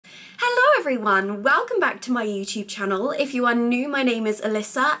everyone, welcome back to my YouTube channel. If you are new, my name is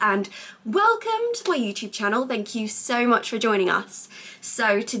Alissa and welcome to my YouTube channel. Thank you so much for joining us.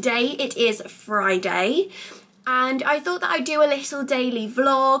 So today it is Friday and I thought that I'd do a little daily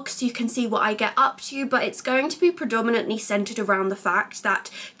vlog so you can see what I get up to, but it's going to be predominantly centered around the fact that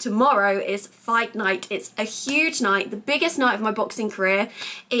tomorrow is fight night. It's a huge night, the biggest night of my boxing career.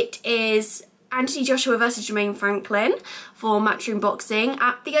 It is Anthony Joshua versus Jermaine Franklin for Matchroom Boxing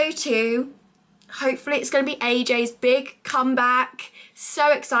at the O2. Hopefully it's going to be AJ's big comeback.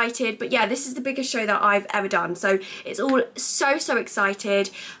 So excited. But yeah, this is the biggest show that I've ever done. So it's all so excited.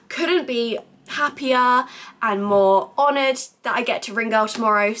 Couldn't be happier and more honoured that I get to ring girl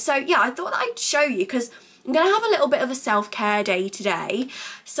tomorrow. So yeah, I thought that I'd show you because I'm going to have a little bit of a self-care day today.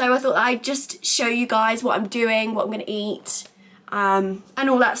 So I thought that I'd just show you guys what I'm doing, what I'm going to eat, and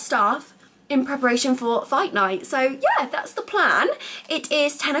all that stuff in preparation for fight night. So yeah, that's the plan. It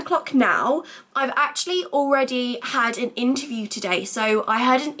is 10 o'clock now. I've actually already had an interview today. So I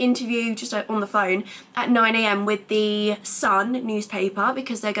had an interview just on the phone at 9 AM with the Sun newspaper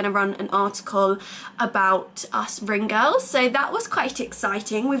because they're going to run an article about us ring girls. So that was quite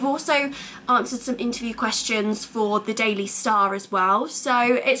exciting. We've also answered some interview questions for the Daily Star as well. So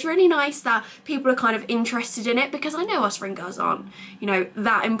it's really nice that people are kind of interested in it because I know us ring girls aren't, you know,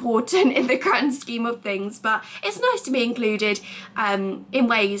 that important in the grand scheme of things, but it's nice to be included in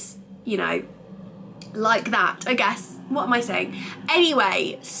ways, you know, like that, I guess. What am I saying?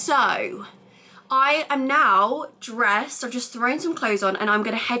 Anyway, so I am now dressed. I've just thrown some clothes on and I'm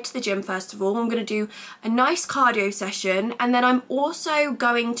going to head to the gym first of all. I'm going to do a nice cardio session and then I'm also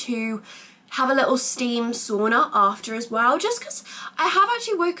going to have a little steam sauna after as well, just because I have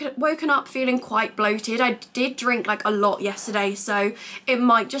actually woken up feeling quite bloated. I did drink like a lot yesterday, so it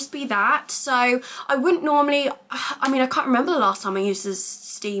might just be that. So I wouldn't normally, I mean, I can't remember the last time I used the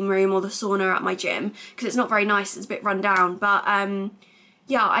steam room or the sauna at my gym because it's not very nice, it's a bit run down. But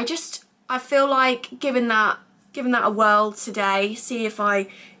yeah, I feel like giving that a whirl today, see if I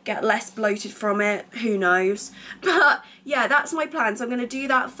get less bloated from it, who knows. But yeah, that's my plan. So I'm going to do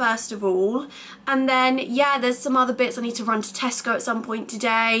that first of all. And then yeah, there's some other bits. I need to run to Tesco at some point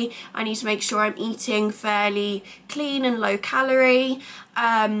today. I need to make sure I'm eating fairly clean and low calorie.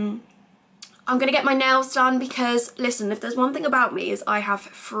 I'm going to get my nails done because, listen, if there's one thing about me is I have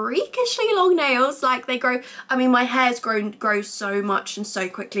freakishly long nails. Like they grow, I mean, my hair's grows so much and so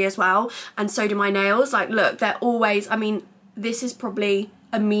quickly as well. And so do my nails. Like, look, they're always, I mean, this is probably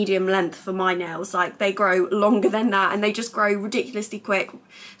a medium length for my nails. Like they grow longer than that and they just grow ridiculously quick.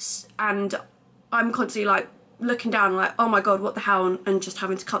 And I'm constantly like looking down like, oh my God, what the hell? And just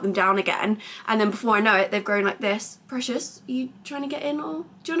having to cut them down again. And then before I know it, they've grown like this. Precious, are you trying to get in or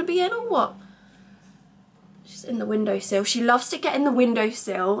do you want to be in or what? She's in the windowsill. She loves to get in the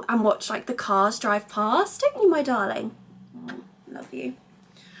windowsill and watch like the cars drive past. Don't you, my darling? Love you.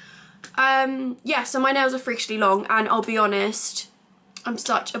 Yeah, so my nails are freakishly long and I'll be honest, I'm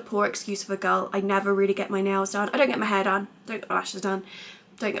such a poor excuse of a girl. I never really get my nails done. I don't get my hair done. Don't get my lashes done.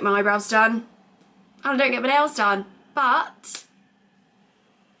 Don't get my eyebrows done. And I don't get my nails done. But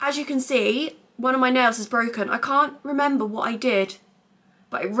as you can see, one of my nails is broken. I can't remember what I did,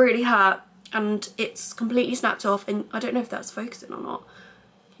 but it really hurt. And it's completely snapped off and I don't know if that's focusing or not.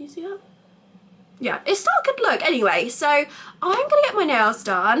 Can you see that? Yeah, it's not a good look. Anyway, so I'm gonna get my nails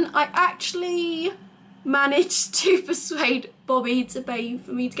done. I actually managed to persuade Bobby to pay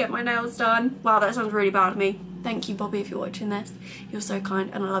for me to get my nails done. Wow, that sounds really bad of me. Thank you, Bobby, if you're watching this. You're so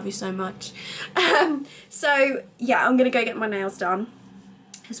kind and I love you so much. So yeah, I'm gonna go get my nails done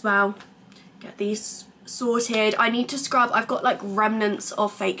as well. Get these sorted. I need to scrub. I've got like remnants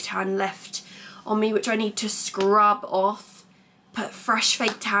of fake tan left on me which I need to scrub off, put fresh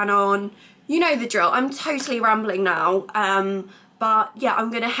fake tan on. You know the drill. I'm totally rambling now, but yeah,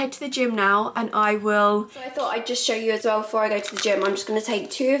 I'm gonna head to the gym now and I will. So I thought I'd just show you as well before I go to the gym. I'm just gonna take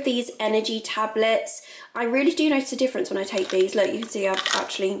 2 of these energy tablets. I really do notice a difference when I take these. Look, you can see I've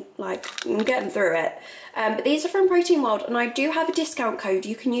actually like, I'm getting through it. But these are from Protein World and I do have a discount code.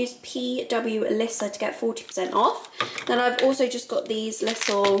 You can use PW Alissa to get 40% off. Then I've also just got these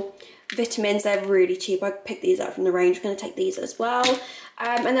little vitamins. They're really cheap. I picked these up from the range. I'm going to take these as well.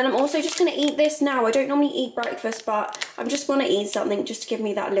 And then I'm also just going to eat this now. I don't normally eat breakfast, but I just want to eat something just to give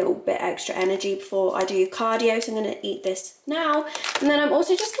me that little bit extra energy before I do cardio. So I'm going to eat this now. And then I'm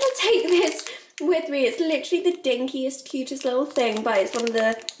also just going to take this with me. It's literally the dinkiest, cutest little thing, but it's one of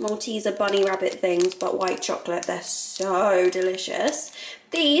the Malteser bunny rabbit things, but white chocolate. They're so delicious.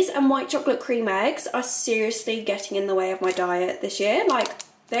 These and white chocolate cream eggs are seriously getting in the way of my diet this year. Like,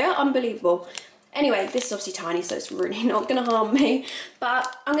 they are unbelievable. Anyway, this is obviously tiny, so it's really not gonna harm me.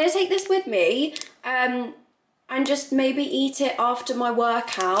 But I'm gonna take this with me and just maybe eat it after my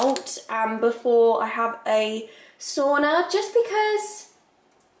workout and before I have a sauna, just because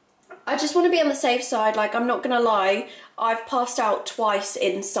I just want to be on the safe side. Like, I'm not gonna lie, I've passed out twice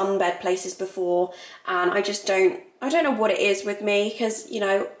in sunbed places before, and I don't know what it is with me, because, you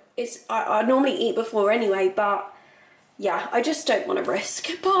know, I normally eat before anyway, but yeah, I just don't want to risk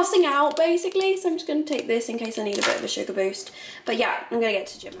passing out basically, so I'm just going to take this in case I need a bit of a sugar boost. But yeah, I'm going to get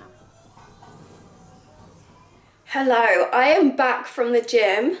to the gym now. Hello, I am back from the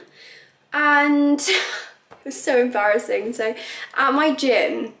gym, and it's so embarrassing. So at my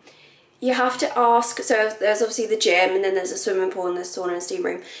gym, you have to ask, so there's obviously the gym, and then there's a swimming pool, and there's sauna and steam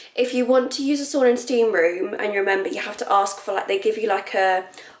room. If you want to use a sauna and steam room and you're a member, you have to ask for, like, they give you like a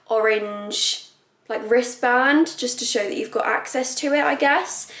orange like wristband just to show that you've got access to it, I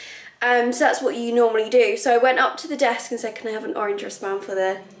guess. So that's what you normally do. So I went up to the desk and said, can I have an orange wristband for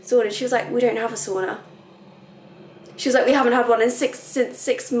the sauna? And she was like, we don't have a sauna. She was like, we haven't had one since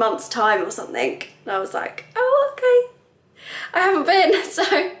 6 months time or something. And I was like, oh, okay. I haven't been,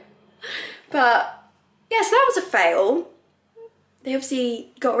 so. But yeah, so that was a fail. They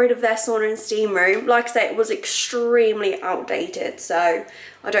obviously got rid of their sauna and steam room. Like I say, it was extremely outdated, so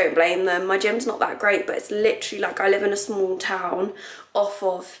I don't blame them. My gym's not that great, but it's literally like, I live in a small town off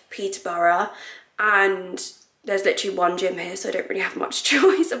of Peterborough, and there's literally one gym here, so I don't really have much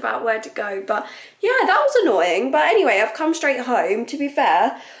choice about where to go. But yeah, that was annoying. But anyway, I've come straight home. To be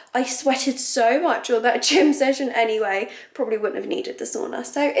fair, I sweated so much on that gym session anyway, probably wouldn't have needed the sauna.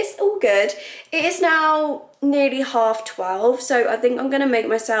 So it's all good. It is now nearly 12:30, so I think I'm gonna make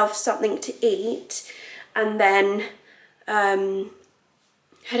myself something to eat and then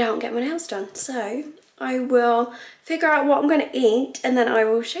head out and get my nails done. So I will figure out what I'm gonna eat and then I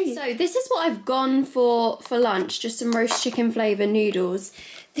will show you. So this is what I've gone for lunch, just some roast chicken flavour noodles.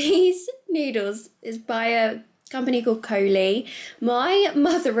 These noodles is by a company called Coley. My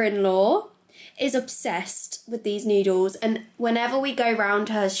mother-in-law is obsessed with these noodles, and whenever we go round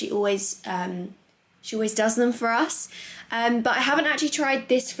her, she always does them for us. But I haven't actually tried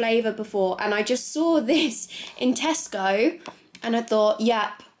this flavour before, and I just saw this in Tesco and I thought,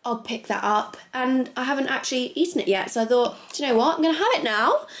 yep, I'll pick that up, and I haven't actually eaten it yet, so I thought, do you know what, I'm gonna have it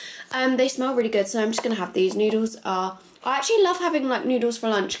now. They smell really good, so I'm just gonna have these. Noodles are, I actually love having like noodles for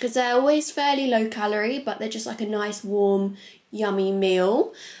lunch because they're always fairly low calorie, but they're just like a nice warm yummy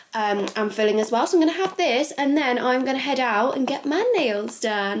meal and filling as well. So I'm going to have this, and then I'm going to head out and get my nails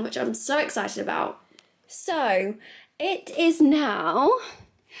done, which I'm so excited about. So it is now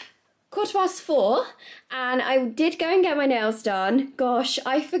 4:15, and I did go and get my nails done. Gosh,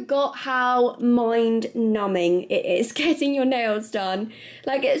 I forgot how mind-numbing it is getting your nails done.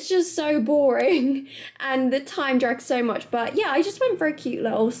 Like, it's just so boring and the time drags so much. But yeah, I just went for a cute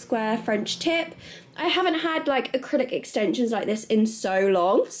little square French tip. I haven't had like acrylic extensions like this in so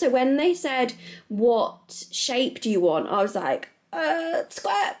long, so when they said, what shape do you want, I was like,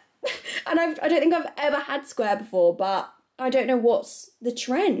 square. And I don't think I've ever had square before, but I don't know what's the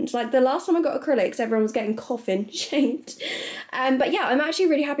trend. Like, the last time I got acrylics, everyone was getting coffin shaped. But yeah, I'm actually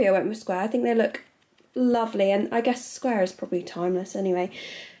really happy I went with square. I think they look lovely, and I guess square is probably timeless anyway.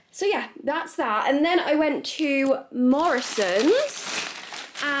 So yeah, that's that. And then I went to Morrison's,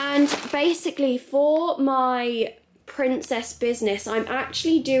 and basically for my princess business, I'm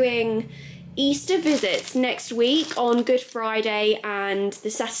actually doing Easter visits next week on Good Friday and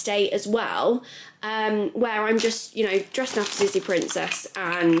the Saturday as well, where I'm just, you know, dressing up as Disney Princess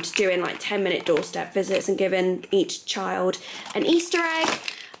and doing like 10-minute doorstep visits and giving each child an Easter egg.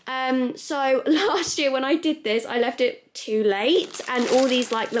 So last year when I did this, I left it too late, and all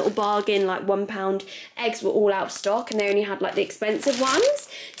these like little bargain like £1 eggs were all out of stock, and they only had like the expensive ones.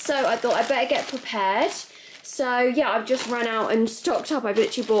 So I thought I better get prepared. So yeah, I've just run out and stocked up. I've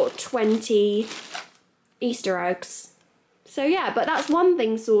literally bought 20 Easter eggs. So yeah, but that's one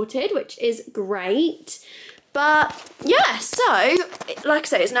thing sorted, which is great. But yeah, so like I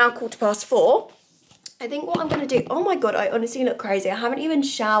say, it's now 4:15. I think what I'm going to do, oh my god, I honestly look crazy. I haven't even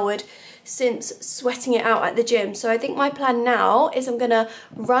showered since sweating it out at the gym. So I think my plan now is I'm going to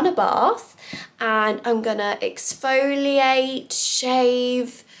run a bath, and I'm going to exfoliate,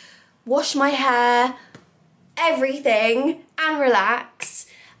 shave, wash my hair, everything, and relax.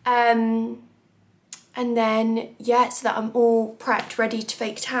 And then, yeah, so that I'm all prepped, ready to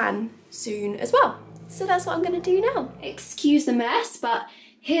fake tan soon as well. So that's what I'm going to do now. Excuse the mess, but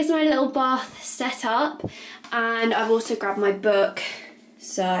here's my little bath set up, and I've also grabbed my book.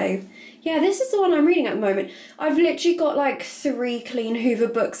 So yeah, this is the one I'm reading at the moment. I've literally got like 3 Clean Hoover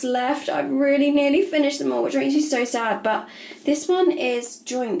books left. I've really nearly finished them all, which makes me so sad. But this one is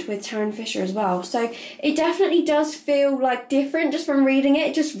joint with Taryn Fisher as well. So it definitely does feel like different just from reading it.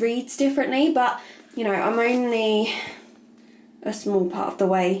 It just reads differently. But, you know, I'm only a small part of the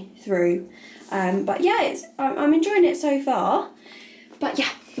way through. But yeah, I'm enjoying it so far. But yeah,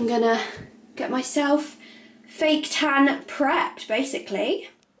 I'm gonna get myself fake tan prepped, basically.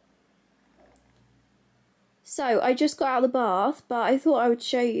 So I just got out of the bath, but I thought I would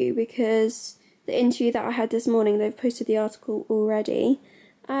show you because the interview that I had this morning, they've posted the article already.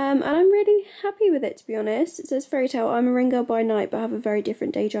 And I'm really happy with it, to be honest. It says, fairy tale, I'm a ring girl by night, but have a very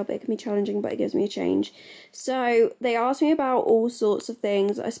different day job. It can be challenging, but it gives me a change. So they asked me about all sorts of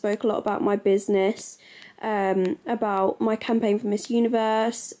things. I spoke a lot about my business, about my campaign for Miss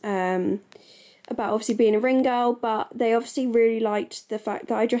Universe, about obviously being a ring girl, but they obviously really liked the fact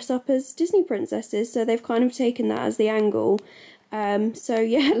that I dress up as Disney princesses, so they've kind of taken that as the angle. So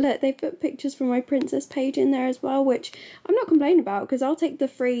yeah, look, they put pictures from my princess page in there as well, which I'm not complaining about because I'll take the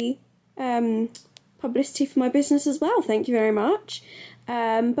free publicity for my business as well, thank you very much.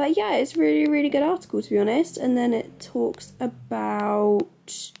 But yeah, it's really, really good article, to be honest. And then it talks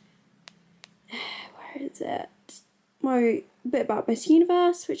about, where is it? A bit about Miss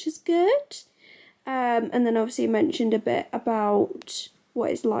Universe, which is good. And then obviously mentioned a bit about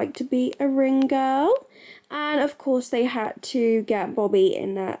what it's like to be a ring girl. And of course they had to get Bobby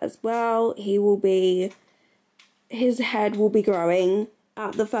in there as well. His head will be growing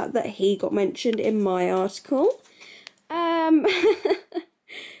at the fact that he got mentioned in my article. But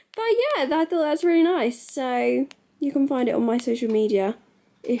yeah, I thought that's really nice. So you can find it on my social media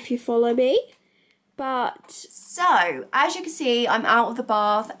if you follow me. But so, as you can see, I'm out of the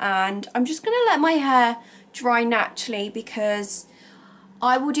bath and I'm just going to let my hair dry naturally because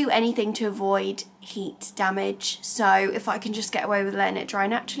I will do anything to avoid heat damage. So if I can just get away with letting it dry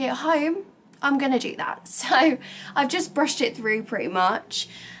naturally at home, I'm going to do that. So I've just brushed it through pretty much.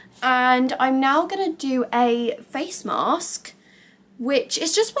 And I'm now going to do a face mask, which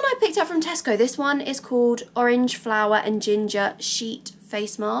is just one I picked up from Tesco. This one is called Orange Flower and Ginger Sheet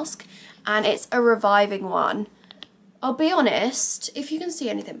Face Mask. And it's a reviving one. I'll be honest, if you can see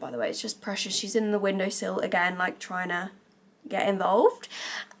anything, by the way, it's just Precious. She's in the windowsill again, like trying to get involved.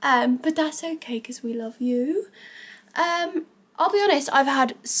 But that's okay because we love you. I'll be honest, I've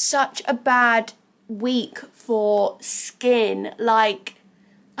had such a bad week for skin. Like,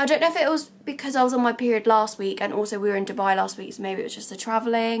 I don't know if it was because I was on my period last week and also we were in Dubai last week, so maybe it was just the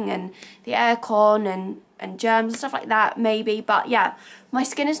travelling and the aircon and germs and stuff like that, maybe. But yeah, my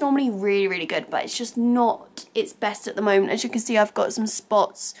skin is normally really, really good, but it's just not its best at the moment. As you can see, I've got some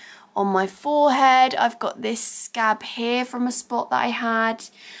spots on my forehead. I've got this scab here from a spot that I had.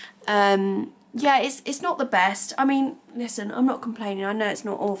 Yeah, it's not the best. I mean, listen, I'm not complaining. I know it's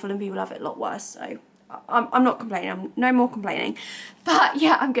not awful and people have it a lot worse, so I'm not complaining. I'm no more complaining. But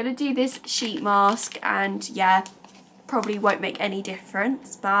yeah, I'm going to do this sheet mask and yeah, probably won't make any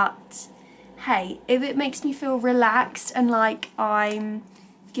difference, but hey, if it makes me feel relaxed and like I'm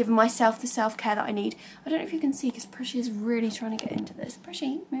giving myself the self-care that I need. I don't know if you can see because Prissy is really trying to get into this.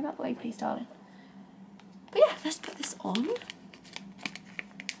 Prissy, move out the way please, darling. But yeah, let's put this on.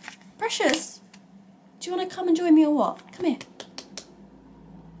 Precious, do you want to come and join me or what? Come here.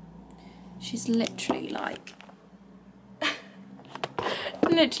 She's literally like,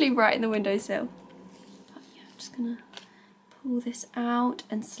 literally right in the windowsill. But yeah, I'm just gonna pull this out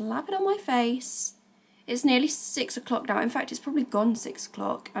and slap it on my face. It's nearly 6 o'clock now. In fact, it's probably gone 6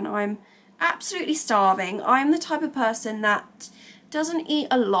 o'clock and I'm absolutely starving. I'm the type of person that doesn't eat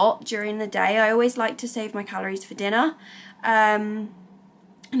a lot during the day. I always like to save my calories for dinner and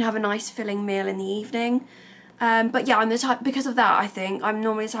have a nice filling meal in the evening. But yeah, I'm the type, because of that, I think, I'm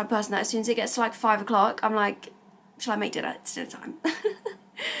normally the type of person that as soon as it gets to like 5 o'clock, I'm like, shall I make dinner? It's dinner time.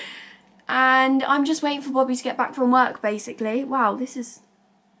 And I'm just waiting for Bobby to get back from work, basically. Wow, this is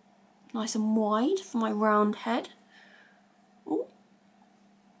nice and wide for my round head. Oh,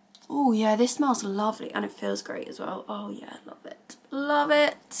 oh yeah, this smells lovely and it feels great as well. Oh yeah, love it. Love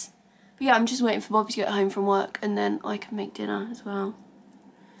it. But yeah, I'm just waiting for Bobby to get home from work and then I can make dinner as well.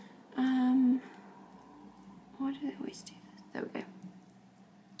 Why do they always do this? There we go.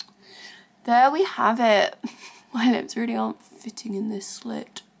 There we have it. My lips really aren't fitting in this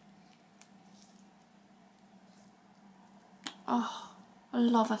slit. Oh, I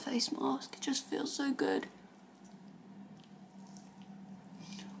love a face mask. It just feels so good.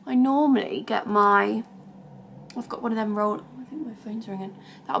 I normally get my, I've got one of them roll, I think my phone's ringing.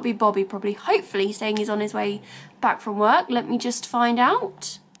 That'll be Bobby probably, hopefully saying he's on his way back from work. Let me just find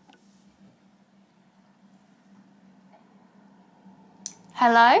out.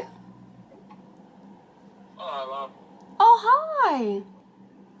 Hello? Hello, Oh, hi.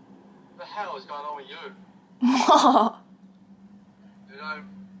 what the hell is going on with you? What? You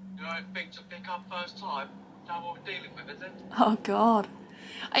don't think to pick up first time? Is that what we're dealing with, is it? Oh, God.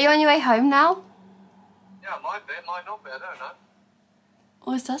 Are you on your way home now? Yeah, might be, might not be, I don't know.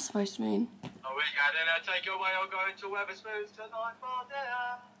 What's that supposed to mean? Are we going to take you away or going to Weatherspoons tonight for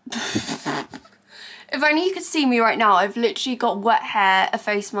dinner? If only you could see me right now. I've literally got wet hair, a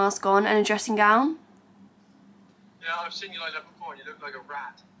face mask on and a dressing gown. Yeah, I've seen you like that before and you look like a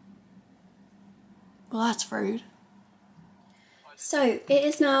rat. Well, that's rude. So, it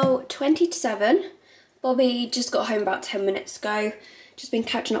is now 20 to 7. Bobby just got home about 10 minutes ago. Just been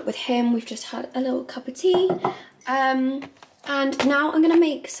catching up with him. We've just had a little cup of tea. And now I'm going to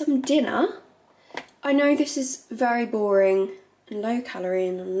make some dinner. I know this is very boring and low calorie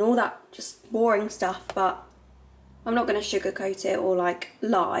and all that just boring stuff, but I'm not going to sugarcoat it or like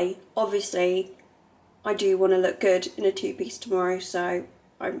lie. Obviously, I do want to look good in a two-piece tomorrow, so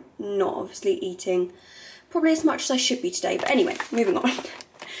I'm not obviously eating probably as much as I should be today. But anyway, moving on.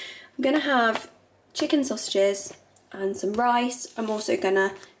 I'm going to have chicken sausages and some rice. I'm also going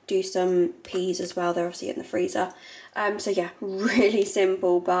to do some peas as well. They're obviously in the freezer. So yeah, really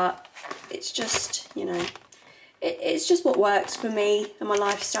simple, but it's just, you know, it's just what works for me and my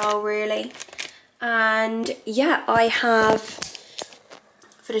lifestyle, really. And yeah, I have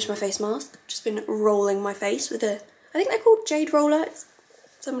finished my face mask. Just been rolling my face with a, I think they're called jade roller,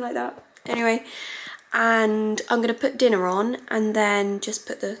 something like that. Anyway, and I'm gonna put dinner on and then just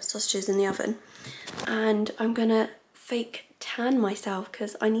put the sausages in the oven. And I'm gonna fake tan myself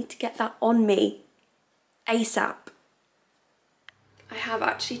because I need to get that on me ASAP. I have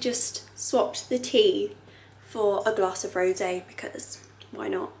actually just swapped the tea for a glass of rosé because why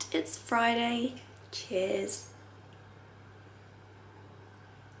not? It's Friday. Cheers.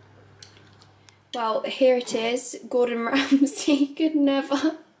 Well, here it is. Gordon Ramsay could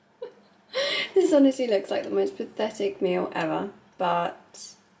never. This honestly looks like the most pathetic meal ever,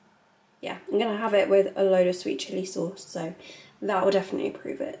 but yeah, I'm gonna have it with a load of sweet chilli sauce, so that will definitely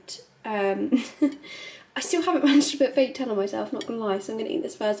prove it. I still haven't managed to put fake tan on myself, not gonna lie, so I'm gonna eat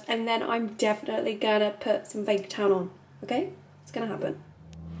this first and then I'm definitely gonna put some fake tan on, okay? It's gonna happen.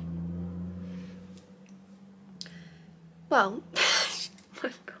 Well, my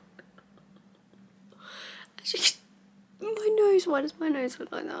God. Actually, my nose, why does my nose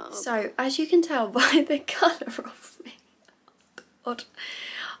look like that? So, as you can tell by the colour of me, oh God,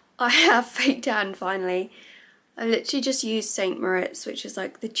 I have fake tan finally. I literally just used St. Moritz, which is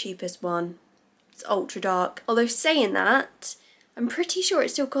like the cheapest one. It's ultra dark. Although saying that, I'm pretty sure it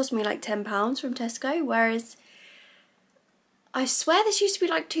still cost me like £10 from Tesco, whereas I swear this used to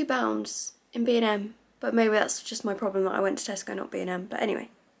be like £2 in B&M, but maybe that's just my problem that I went to Tesco, not B&M. But anyway,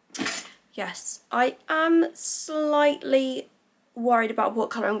 yes, I am slightly worried about what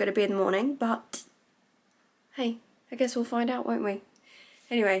colour I'm going to be in the morning, but hey, I guess we'll find out, won't we?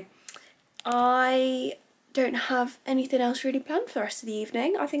 Anyway, I don't have anything else really planned for the rest of the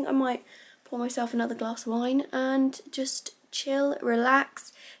evening. I think I might pour myself another glass of wine and just chill,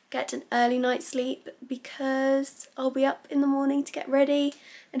 relax, get an early night's sleep because I'll be up in the morning to get ready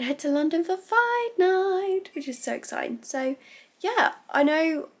and head to London for fight night, which is so exciting. So yeah, I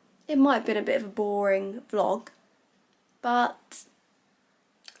know it might have been a bit of a boring vlog, but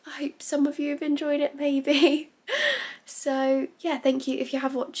I hope some of you have enjoyed it maybe. So yeah, thank you if you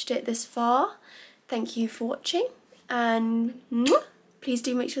have watched it this far. Thank you for watching and mwah! Please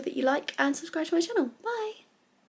do make sure that you like and subscribe to my channel. Bye!